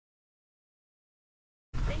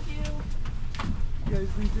guys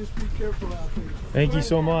just be careful out there. Thank you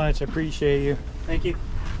so much. I appreciate you. Thank you.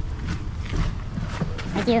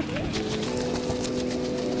 Thank you.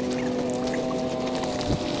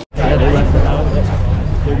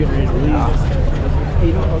 They're getting ready to leave.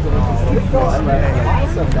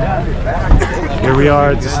 Here we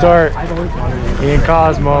are at the start. Me and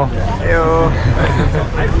Cosmo.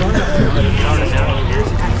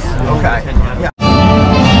 Okay. Yeah.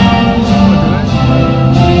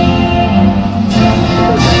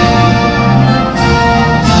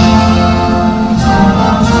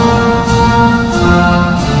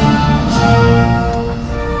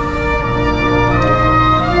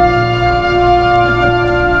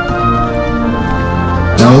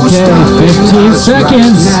 Okay, 15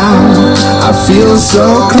 seconds. I feel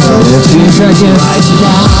so close. 15 seconds.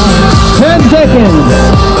 10 seconds.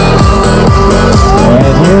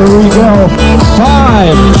 And here we go.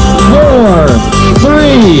 5, 4,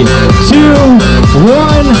 3, 2,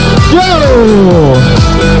 1, go!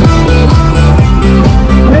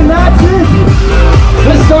 And that's it.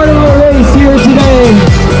 The start of our race here today.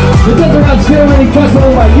 The Desert Run Ceremony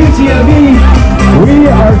Festival by UTMB. We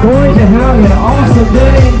are going to have an awesome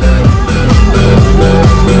day.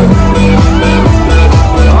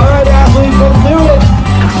 Alright, athletes, let's do it.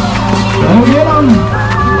 Go get them.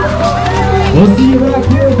 We'll see you back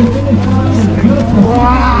here at the finish line.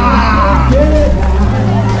 Wow.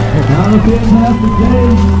 Have a fantastic day.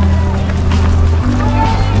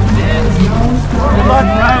 Good luck,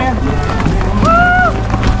 Ryan. Woo!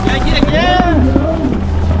 Yeah.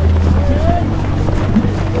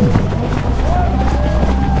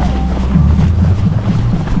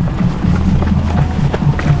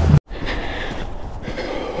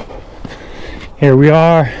 Here we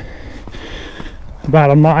are, about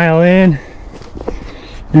a mile in.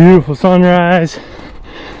 Beautiful sunrise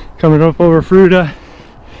coming up over Fruita.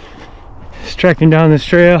 Just trekking down this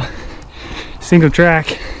trail, single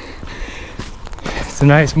track. It's a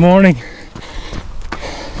nice morning.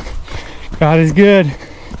 God is good.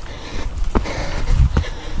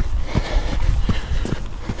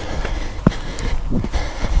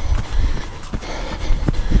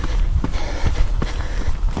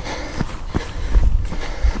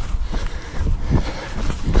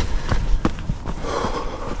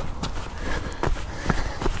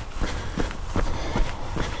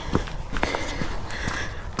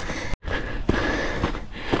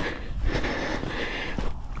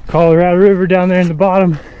 Colorado River down there in the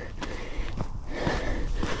bottom,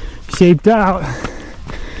 shaped out,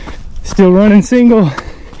 still running single.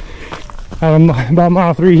 About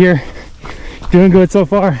mile 3 here, doing good so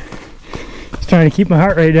far. Just trying to keep my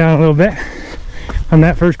heart rate down a little bit on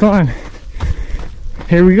that first climb.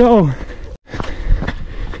 Here we go.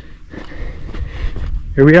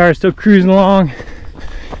 Here we are, still cruising along.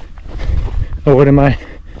 Oh, what am I?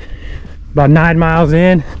 About 9 miles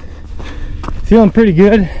in. Feeling pretty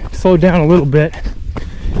good. Slowed down a little bit.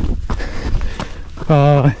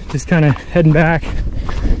 Just kind of heading back.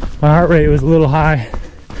 My heart rate was a little high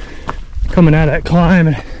coming out of that climb,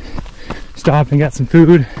 and stopped and got some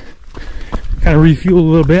food. Kind of refueled a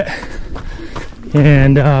little bit,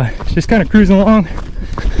 and just kind of cruising along.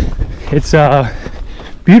 It's a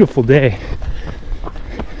beautiful day.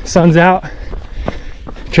 Sun's out.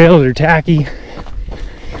 Trails are tacky,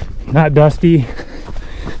 not dusty.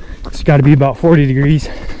 It's got to be about 40 degrees.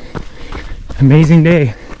 Amazing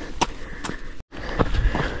day.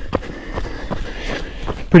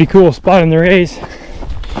 Pretty cool spot in the race.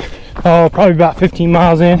 Oh, probably about 15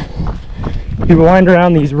 miles in. You wind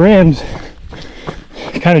around these rims,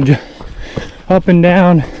 kind of up and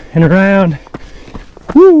down and around.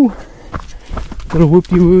 Woo! Little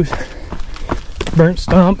whoop-de-woos. Burnt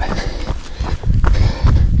stump.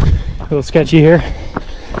 A little sketchy here.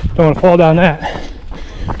 Don't want to fall down that.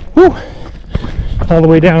 Woo! All the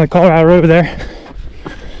way down the Colorado River there.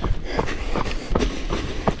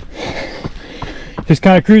 Just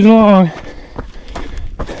kind of cruising along.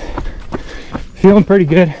 Feeling pretty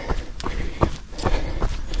good.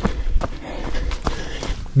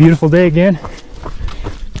 Beautiful day again.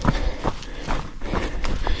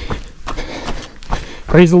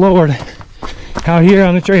 Praise the Lord. Out here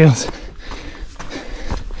on the trails.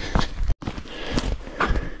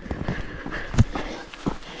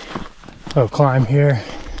 Oh, climb here.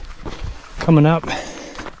 Coming up.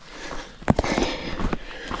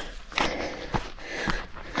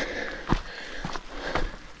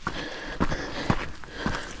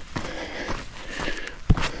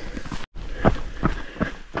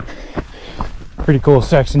 Pretty cool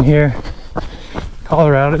section here.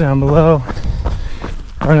 Colorado down below.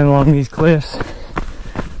 Running along these cliffs.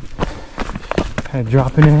 Kind of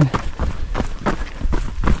dropping in.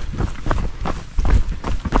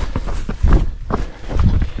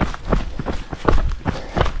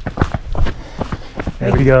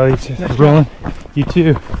 we go. It's rolling. You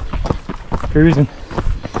too. Cruising.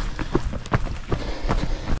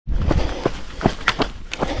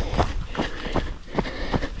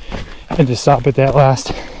 Had to stop at that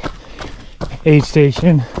last aid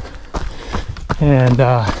station and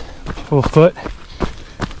full foot.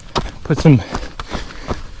 Put some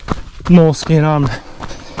moleskin on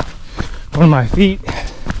one of my feet,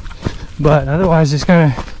 but otherwise just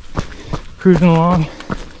kind of cruising along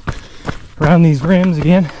around these rims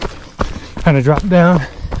again. Kind of drop down.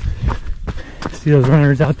 See those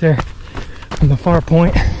runners out there on the far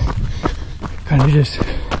point. Kind of just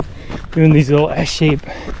doing these little S shape.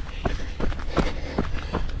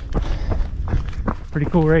 Pretty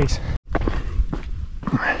cool race.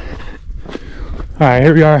 Alright,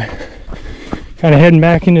 here we are. Kind of heading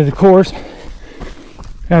back into the course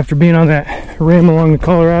after being on that rim along the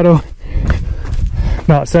Colorado.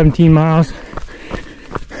 About 17 miles.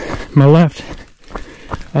 My left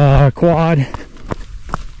quad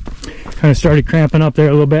kind of started cramping up there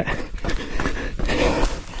a little bit.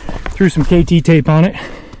 Threw some KT tape on it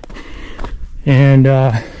and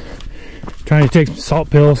trying to take some salt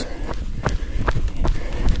pills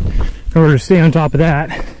in order to stay on top of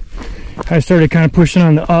that. I started kind of pushing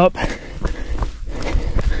on the up.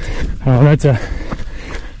 I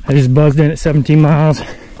just buzzed in at 17 miles. All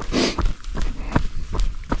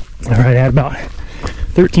right, I had about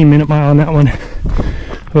 13-minute mile on that one. A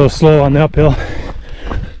little slow on the uphill.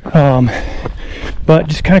 But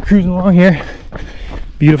just kind of cruising along here.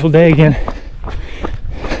 Beautiful day again.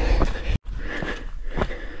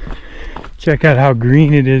 Check out how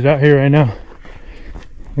green it is out here right now.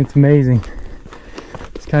 It's amazing.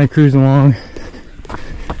 Just kind of cruising along.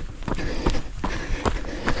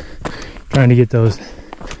 Trying to get those.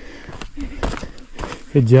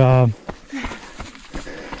 Good job.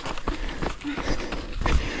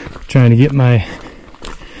 Trying to get my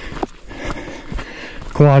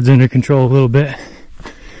quads under control a little bit.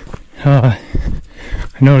 I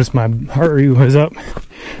noticed my heart rate was up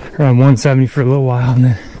around 170 for a little while, and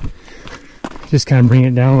then just kind of bring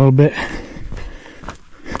it down a little bit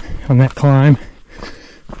on that climb.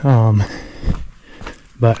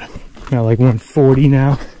 But got like 140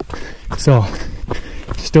 now, so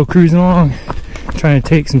still cruising along, trying to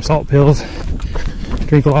take some salt pills,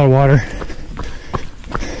 drink a lot of water.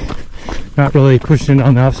 Not really pushing it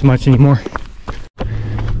on the up so much anymore.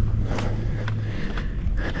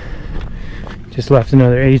 Just left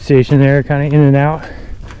another aid station there, kind of in and out.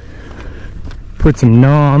 Put some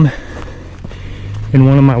Nom in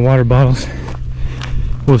one of my water bottles.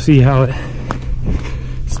 We'll see how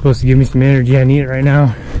it's supposed to give me some energy. I need it right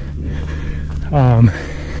now.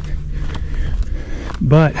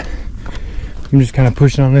 But I'm just kind of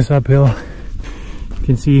pushing on this uphill. You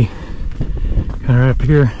can see kind of right up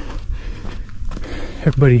here,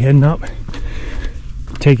 everybody heading up.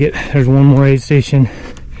 Take it, there's one more aid station.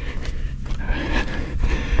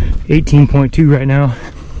 18.2 right now.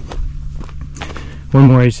 One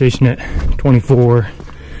more aid station at 24.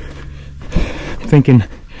 I'm thinking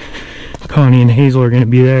Connie and Hazel are going to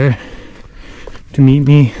be there to meet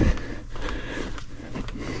me,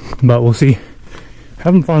 but we'll see.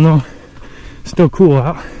 Having fun though. Still cool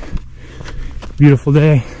out. Beautiful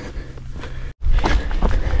day.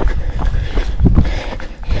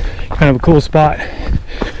 Kind of a cool spot.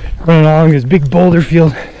 Running along this big boulder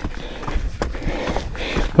field.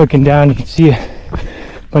 Looking down, you can see a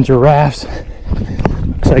bunch of rafts.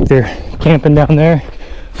 Looks like they're camping down there,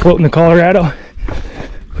 floating the Colorado.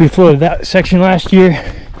 We floated that section last year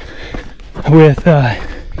with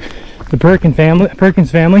the Perkins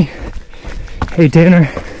family. Hey Tanner,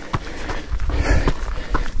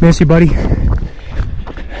 miss you, buddy.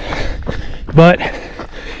 But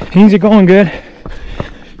things are going good.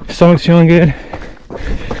 Stomach's feeling good.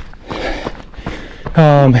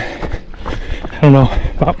 I don't know,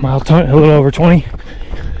 about a little over 20.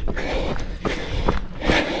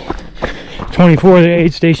 24 the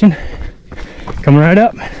aid station. Coming right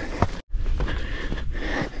up.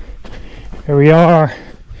 Here we are,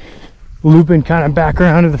 looping kind of back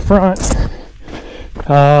around to the front.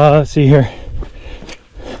 Let's see here.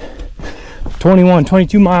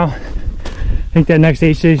 22 mile. I think that next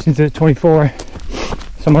aid station's at 24.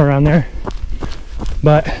 Somewhere around there.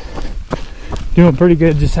 But doing pretty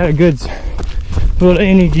good. Just had a good little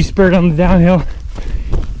energy spurt on the downhill.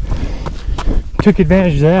 Took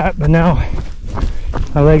advantage of that, but now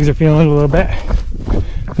my legs are feeling a little bit.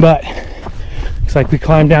 But looks like we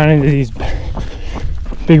climbed down into these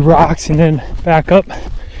big rocks and then back up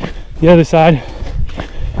the other side.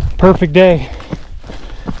 Perfect day.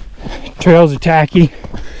 Trails are tacky.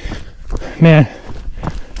 Man,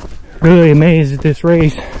 Really amazed at this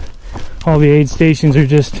race. All the aid stations are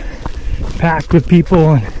just packed with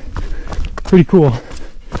people and pretty cool.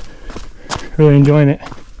 Really enjoying it.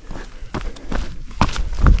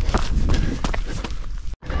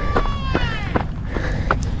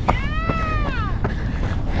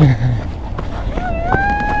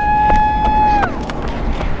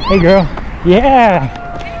 Hey girl. Yeah.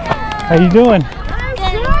 How you doing?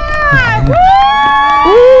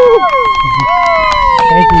 Woo!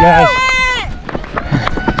 Thank you guys.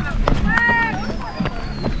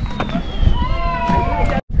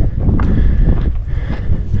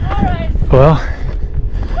 Well,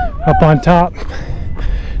 up on top,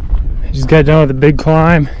 just got done with a big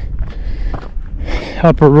climb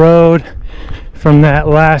up a road from that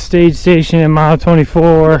last aid station in mile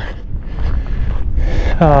 24.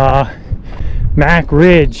 Mac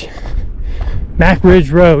Ridge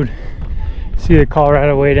Road. See the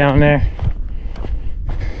Colorado way down there.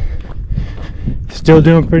 Still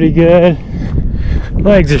doing pretty good.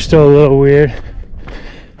 Legs are still a little weird.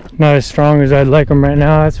 Not as strong as I'd like them right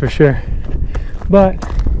now, that's for sure. But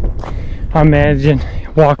I'm managing,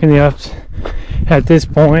 walking the ups at this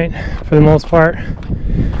point for the most part.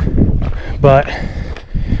 But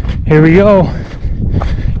here we go.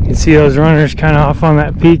 You can see those runners kind of off on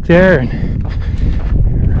that peak there and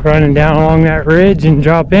running down along that ridge and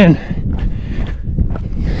drop in.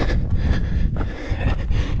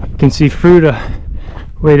 You can see Fruita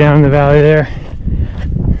way down in the valley there.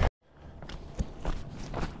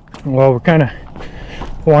 Well, we're kind of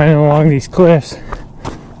winding along these cliffs.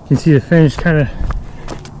 You can see the finish kind of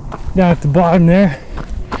down at the bottom there.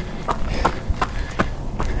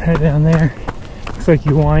 Right down there. Looks like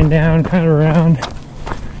you wind down kind of around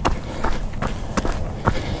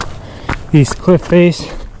these cliff face.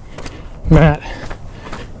 I'm at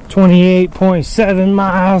 28.7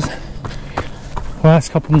 miles.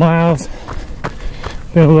 Last couple miles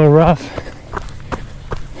been a little rough,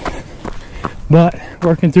 but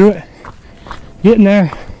working through it, getting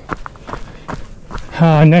there.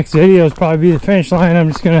 Next video is probably be the finish line. I'm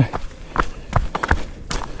just gonna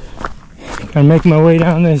make my way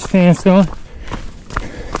down this sandstone,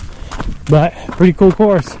 but pretty cool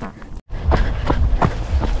course.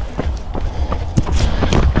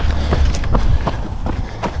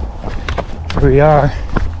 Here we are,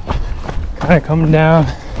 kind of coming down.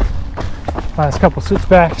 Last couple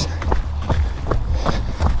switchbacks.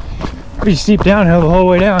 Pretty steep downhill the whole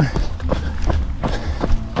way down.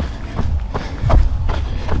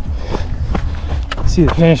 See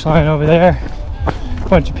the finish line over there.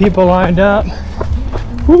 Bunch of people lined up.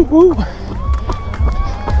 Woo woo.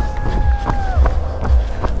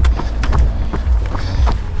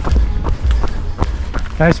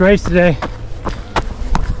 Nice race today.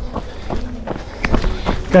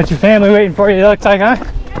 Got your family waiting for you, it looks like, huh?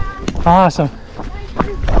 Yeah. Awesome.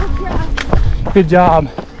 Good job.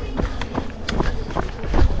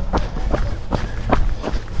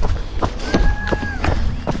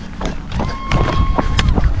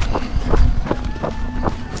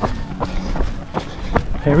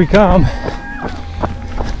 Here we come.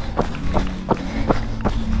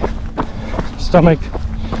 Stomach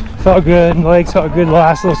felt good, and legs felt good the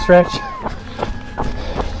last little stretch.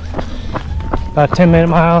 About 10-minute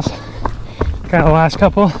miles, kind of last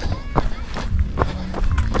couple.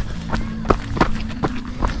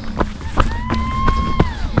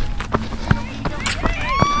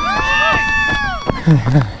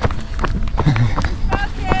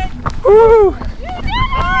 Woo!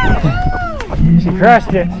 She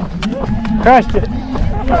crushed it. Crushed it.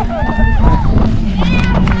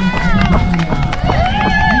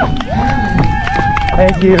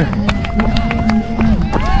 Thank you.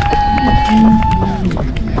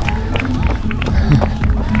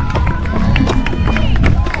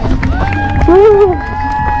 Woo!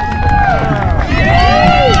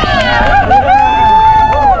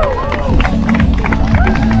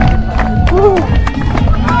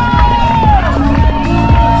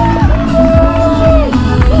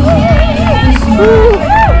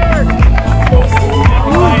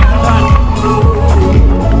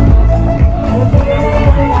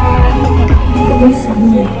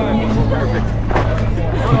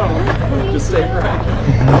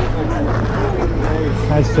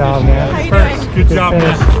 Nice job, man. First, good job,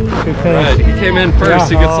 man. Good finish. Right, he came in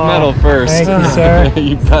first. He gets the medal first. Thank you, sir.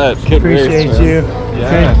 You bet. Good Appreciate race, you.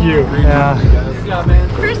 Yeah. Thank you. Yeah.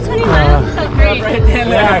 First 20 miles felt great.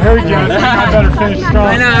 Yeah, I heard you. I better finish strong.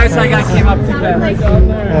 I know, it's like I came up too fast.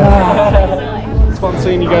 It's fun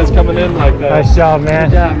seeing you guys coming in like that. Nice job,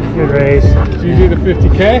 man. Good race. Did you do the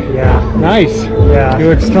 50K? Yeah. Nice. Yeah. You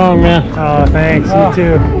look strong, man. Oh, thanks. You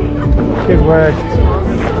too. Good work.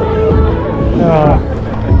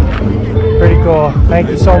 Pretty cool. Thank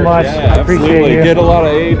you so much. Yeah, I appreciate absolutely. you. Get a lot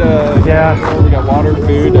of aid. Yeah. We got water,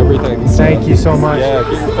 food, everything. So, Thank you so much. Yeah,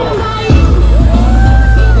 keep it going.